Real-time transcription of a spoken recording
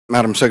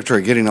Madam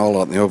Secretary, getting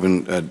all out in the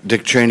open,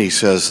 Dick Cheyney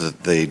says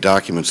that the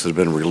documents that have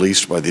been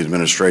released by the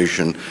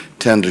administration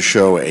tend to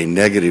show a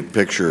negative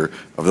picture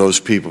of those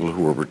people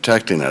who are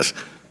protecting us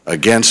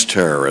against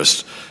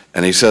terrorists.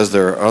 And he says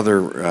there are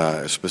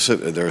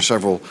there are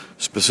several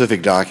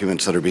specific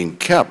documents that are being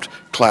kept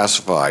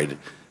classified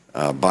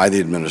by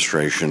the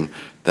administration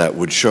that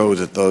would show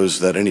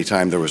that any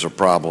time there was a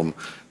problem,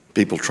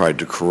 people tried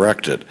to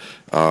correct it.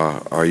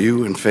 Are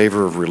you in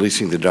favor of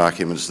releasing the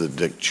documents that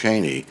Dick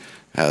Cheyney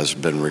has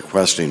been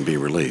requesting be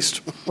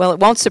released? Well, it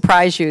won't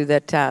surprise you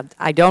that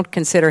I don't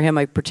consider him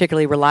a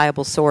particularly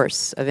reliable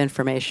source of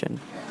information.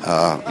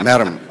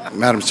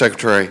 Madam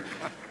Secretary,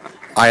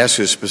 I ask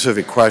you a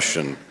specific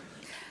question.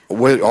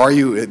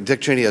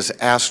 Dick Cheyney has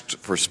asked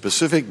for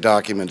specific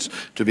documents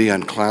to be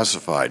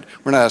unclassified.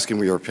 We're not asking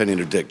for your opinion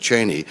of Dick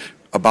Cheyney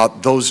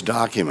about those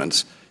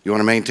documents. You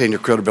want to maintain your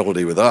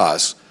credibility with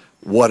us.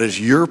 What is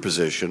your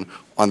position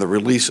on the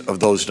release of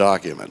those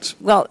documents?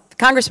 Well,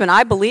 Congressman,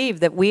 I believe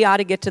that we ought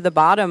to get to the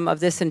bottom of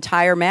this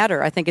entire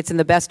matter. I think it's in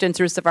the best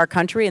interest of our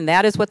country, and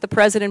that is what the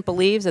President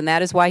believes, and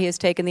that is why he has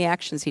taken the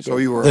actions he did.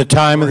 The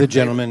time of the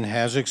gentleman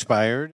has expired.